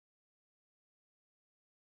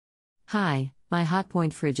Hi, my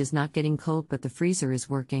Hotpoint fridge is not getting cold but the freezer is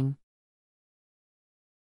working.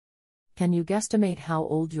 Can you guesstimate how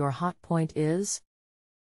old your Hotpoint is?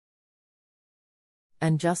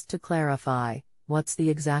 And just to clarify, what's the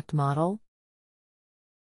exact model?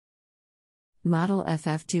 Model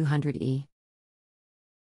FF200E.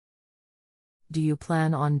 Do you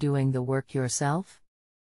plan on doing the work yourself?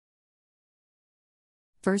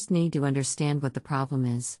 First need to understand what the problem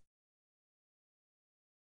is.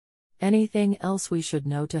 Anything else we should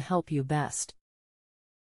know to help you best?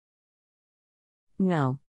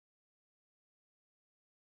 No.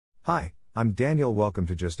 Hi, I'm Daniel. Welcome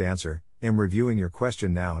to Just Answer. I'm reviewing your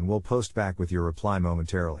question now and will post back with your reply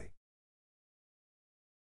momentarily.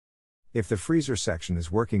 If the freezer section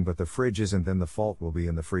is working but the fridge isn't, then the fault will be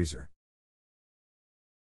in the freezer.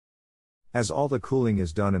 As all the cooling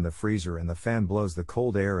is done in the freezer and the fan blows the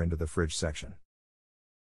cold air into the fridge section.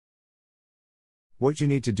 What you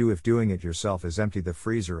need to do if doing it yourself is empty the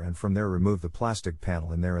freezer and from there remove the plastic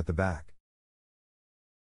panel in there at the back.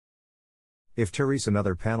 If there is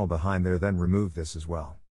another panel behind there, then remove this as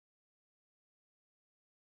well.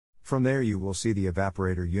 From there you will see the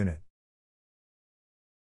evaporator unit.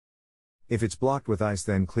 If it's blocked with ice,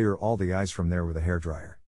 then clear all the ice from there with a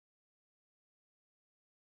hairdryer.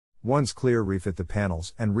 Once clear, refit the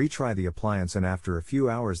panels and retry the appliance, and after a few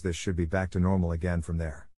hours this should be back to normal again from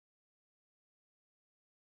there.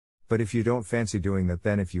 But if you don't fancy doing that,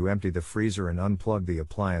 then if you empty the freezer and unplug the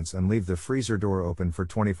appliance and leave the freezer door open for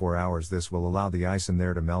 24 hours, this will allow the ice in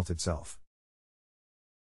there to melt itself.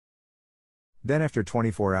 Then after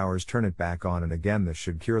 24 hours turn it back on, and again this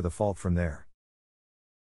should cure the fault from there.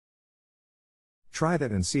 Try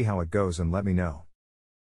that and see how it goes and let me know.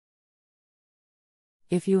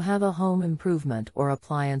 If you have a home improvement or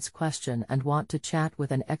appliance question and want to chat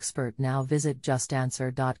with an expert, now visit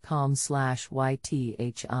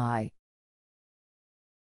justanswer.com/ythi.